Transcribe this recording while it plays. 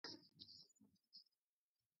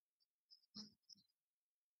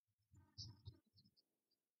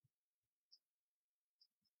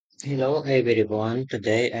Hello everyone.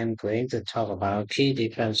 Today I'm going to talk about key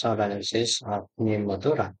differential analysis of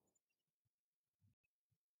pneumothorax.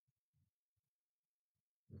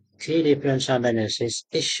 Key differential analysis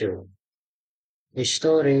issue. The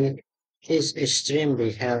story is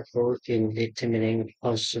extremely helpful in determining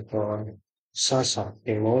possible source of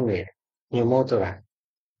pneumothorax.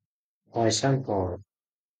 For example,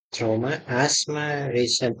 trauma, asthma,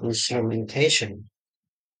 recent instrumentation.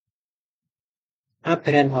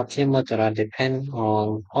 Apparent of pneumothorax depend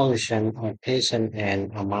on position of patient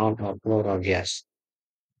and amount of pleural gas.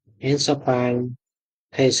 In supine,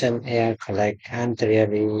 patient air collect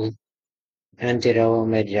anteromedially,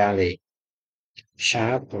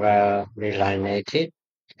 sharp, well related,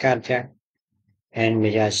 cardiac, and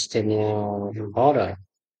mediastinal border.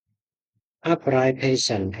 Upright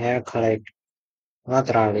patient air collect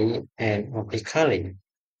laterally and obliquely.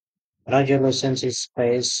 Radiolucent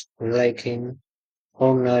space lacking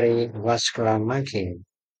pulmonary vascular marking.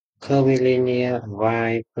 Curvilinear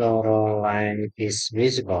white pleural line is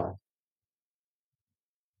visible.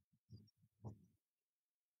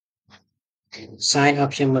 Sign of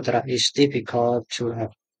pneumothorax is difficult to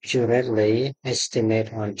accurately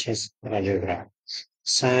estimate on chest radiograph.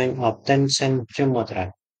 Sign of tension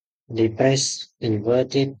pneumothorax: depressed,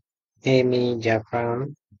 inverted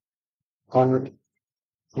hemidiaphragm, con-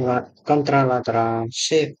 contralateral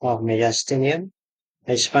shape of mediastinum,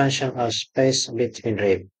 expansion of space between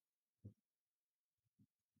ribs.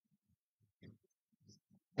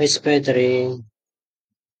 Respiratory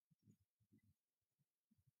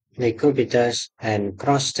decubitus and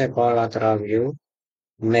cross-stable lateral view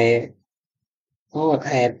may all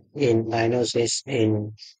add in diagnosis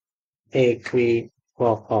in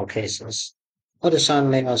equivocal cases. Ultrasound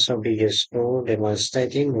may also be useful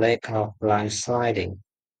demonstrating lack of line sliding.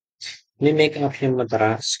 Mimic of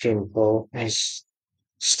pneumothorax skin for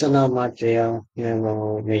external material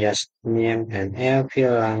pneumomyasthenium and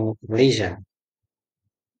airfield lung lesion.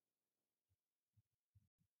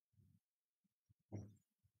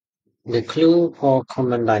 The clue for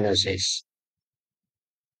common diagnosis.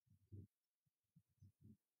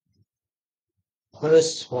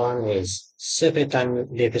 First one is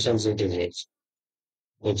surfactant deficiency disease.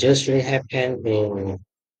 It usually happens in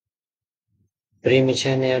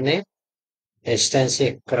premature neonate,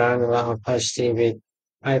 extensive granular opacity with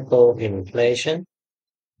hypoinflation.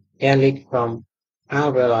 Air leak from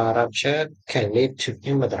alveolar rupture can lead to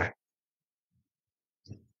pneumothorax.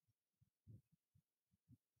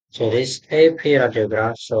 So this AP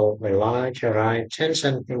radiograph shows a large right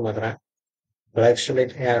tension pneumothorax, black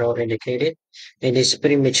solid arrow indicated. It is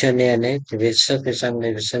premature neonate with sufficient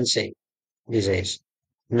deficiency disease.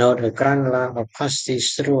 Note a granular opacity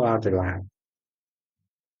throughout the line.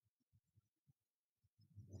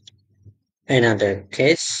 Another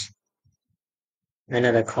case,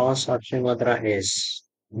 another cause of pneumothorax is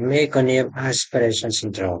meconium aspiration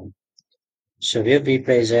syndrome. So will be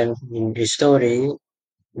present in the story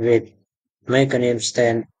with meconium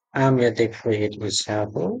stent amniotic fluid is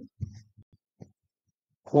helpful.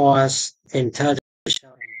 Was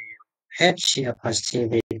interstitial Hershey opacity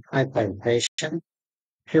with hyperinflation.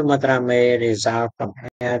 Pneumothorax may result from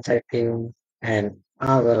air trapping and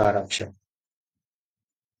alveolar rupture.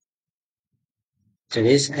 So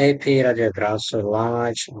this AP radiograph shows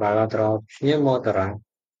large bilateral pneumothorax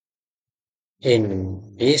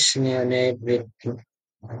in this neonate with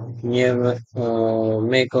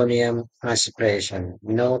meconium aspiration.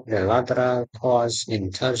 Note the lateral cause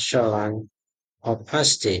interstitial lung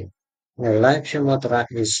opacity. The light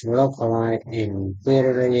pneumothorax is localized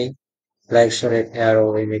inferiorly, like solid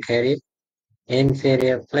arrow indicated.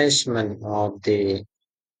 Inferior placement of the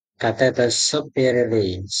catheter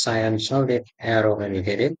superiorly, cyan solid arrow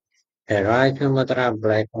indicated. The right pneumothorax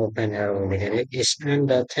black open arrow indicated is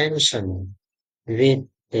under tension with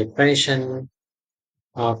depression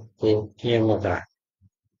of the pneumothorax.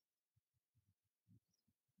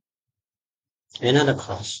 Another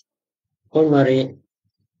cause, pulmonary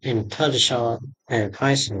interstitial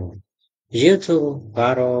emphysema due to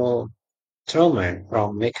barotrauma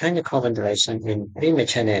from mechanical ventilation in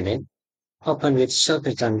premature neonate, often with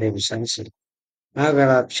sufficient deficiency.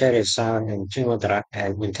 Alveolar result in pneumothorax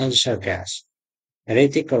and interstitial gas,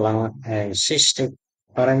 reticular and cystic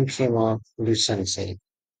parenchymal.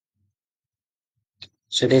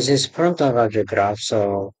 So this is frontal radiograph.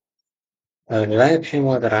 So live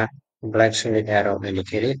pneumothorax, black solid arrow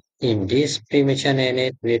indicated in this premature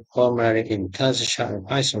neonate with pulmonary interstitial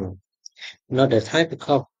emphysema. Note the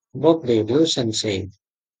typical bubbly lucency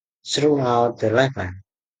throughout the lifeline.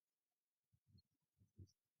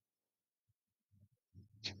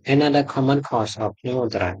 Another common cause of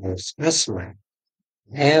pneumothorax is asthma.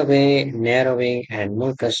 Airway narrowing and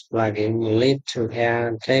mucus plugging lead to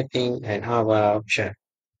air trapping and overrupture.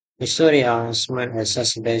 History of asthma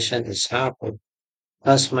exacerbation is harmful,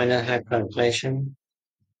 cause minor hyperinflation,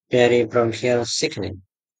 peribronchial sickening.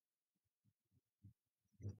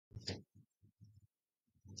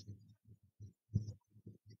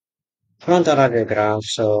 Frontal radiograph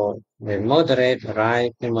show the moderate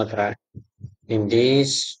right pneumothorax in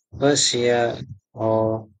these first year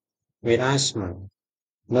or with asthma.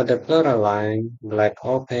 Not the pleural line, black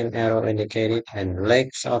open arrow indicated, and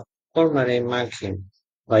legs of pulmonary marking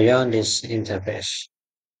beyond this interface.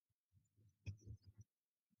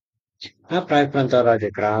 Upright frontal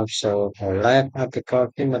radiograph show a left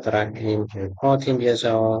apical pneumothorax in a 14 years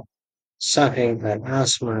old suffering an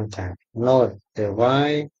asthma attack. Note the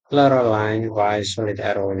Y pleural line, Y solid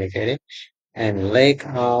arrow indicated, and leg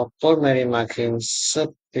of pulmonary marking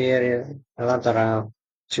superior lateral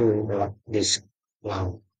to this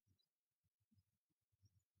lung.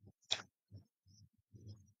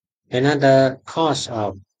 Another cause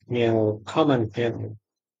of pneu- common pneu-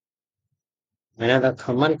 Another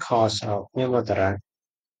common cause of pneumothorax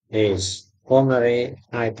is pulmonary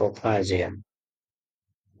hypoplasia.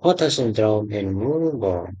 Porter syndrome in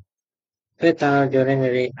newborn, fetal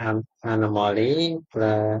urinary anomaly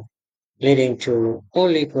leading to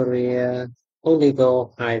polyuria,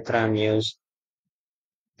 oligohydramnios,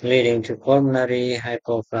 leading to pulmonary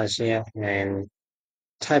hypoplasia and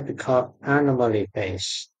typical anomaly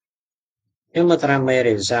phase. Pneumothorax may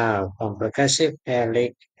result from progressive air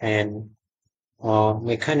leak and or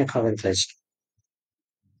mechanical ventilation.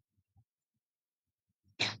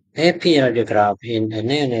 AP radiograph in a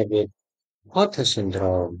neonate with Porter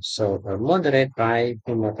syndrome, so a moderate right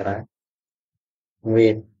pneumothorax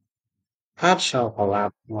with partial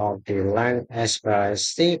collapse of the lung as well as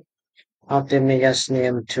steep of the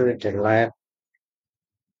mediastinum to the left,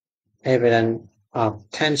 evidence of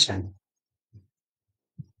tension.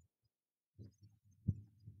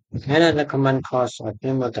 Another common cause of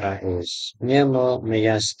pneumothorax is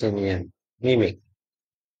pneumomyasthenia mimic.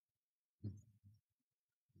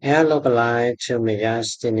 Air localized to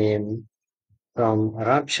mediastinum from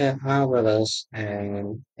rupture alveolus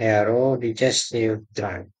and aerodigestive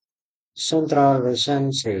tract. Central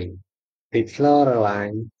recency with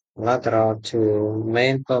line lateral to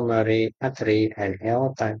main pulmonary artery and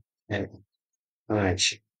aorta and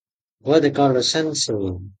arch. Vertical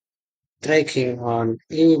recency tracking on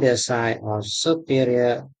either side of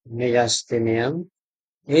superior mediastinum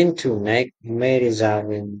into neck may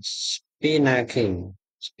result in spinacal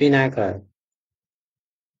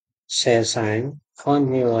cell sign,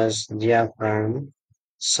 continuous diaphragm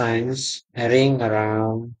signs, a ring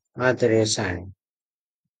around artery sign.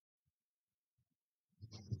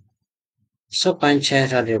 Supine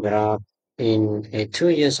chest radiograph in a 2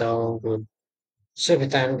 years old with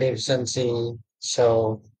Subitan deficiency,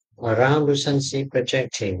 so around recency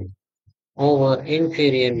projecting over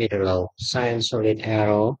inferior middle lobe, sign solid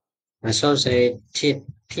arrow associated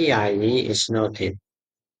TIE is noted,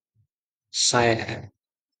 sign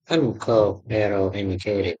uncurved arrow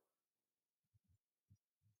indicated.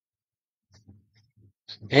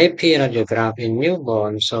 AP radiograph in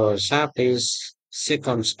newborn shows southeast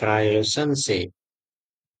circumscribed recency,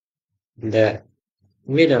 the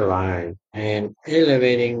middle line, and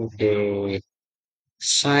elevating the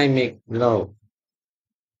thymic lobe.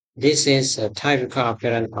 This is a typical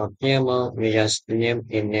appearance of pneumomyasthenium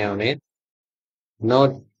in neonate.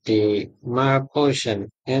 Note the malposition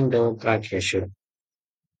endotracheal.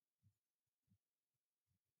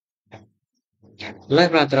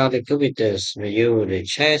 Lateral decubitus view the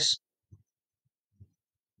chest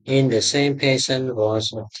in the same patient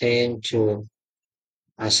was obtained to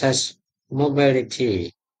assess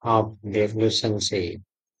mobility of the lucency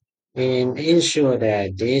and ensure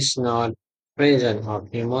that this not present of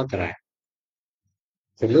pneumothorax.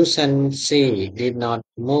 The lucency did not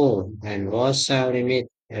move and was cell-limit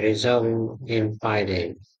resolving in 5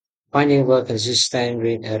 days. Findings were consistent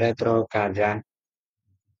with a retrocardiac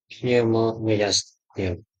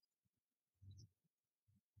pneumomyasthenia.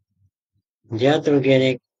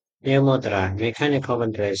 Iatrogenic pneumothorax mechanical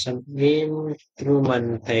ventilation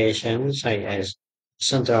instrumentation such as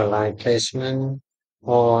central line placement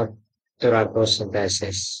or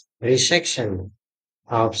thoracocentesis. Resection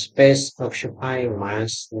of space occupying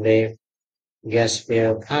mass leave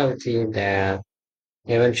gas-filled cavity that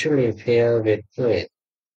eventually fill with fluid.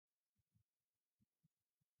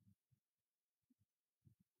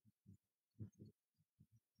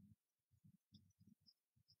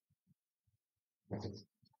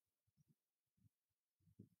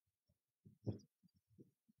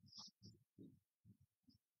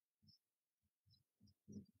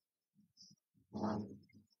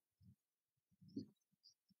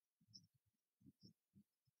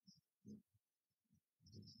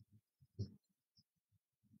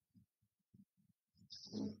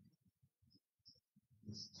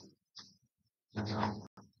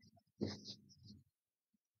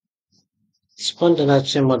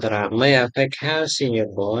 Spontaneous pneumothorax may affect health in your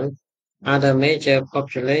bone. Other major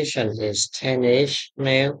population is teenage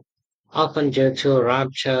male, often due to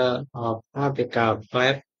rupture of apical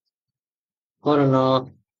flap,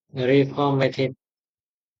 coronal reformative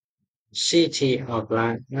CT of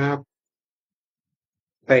lung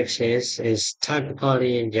apex is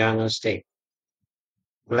typically diagnostic.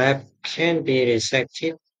 Flap can be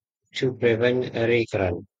resected to prevent a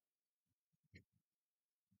recurrence.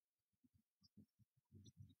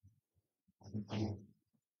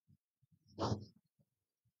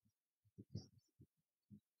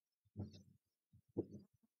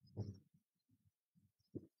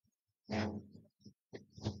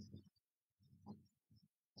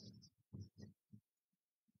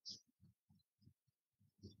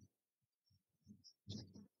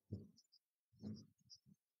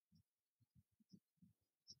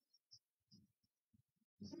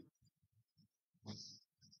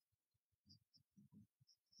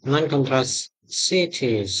 Non-contrast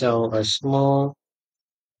CT show a small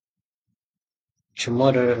to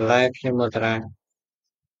moderate pneumothorax.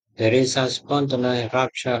 There is a spontaneous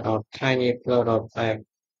rupture of tiny pleural flap.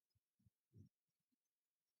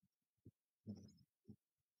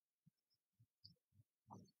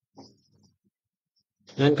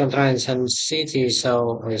 Non-contrast CT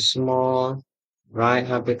show a small right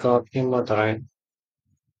apical pneumothorax.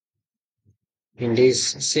 In this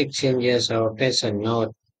 16 years old patient,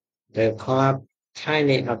 note the collapsed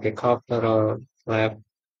tiny apical pleural flap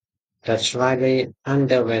that slightly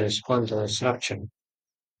underwent spontaneous rupture.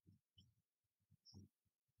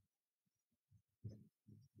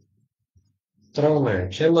 Trauma.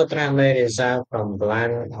 Pneumothorax may result from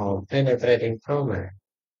blunt or penetrating trauma.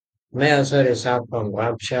 May also result from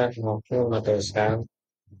rupture of pneumothorax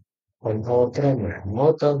from all trauma.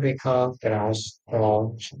 Motor vehicle crash,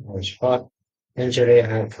 falls, or spot injury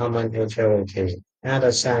are common etiology.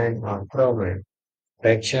 Other sign of trauma.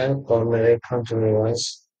 Fracture, pulmonary contusion,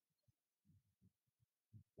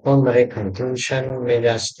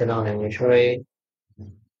 mediastinal injury,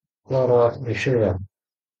 pleural effusion.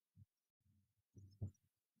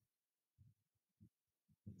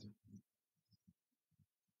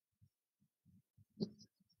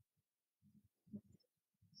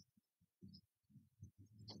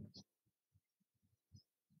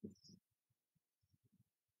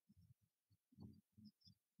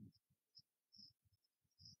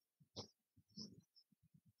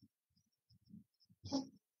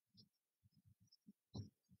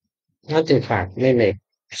 Artifact, mimic,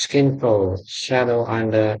 skin fold, shadow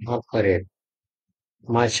under operative,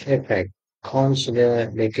 much effect.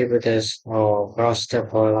 Consider decubitus or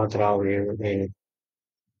prostapolateral view in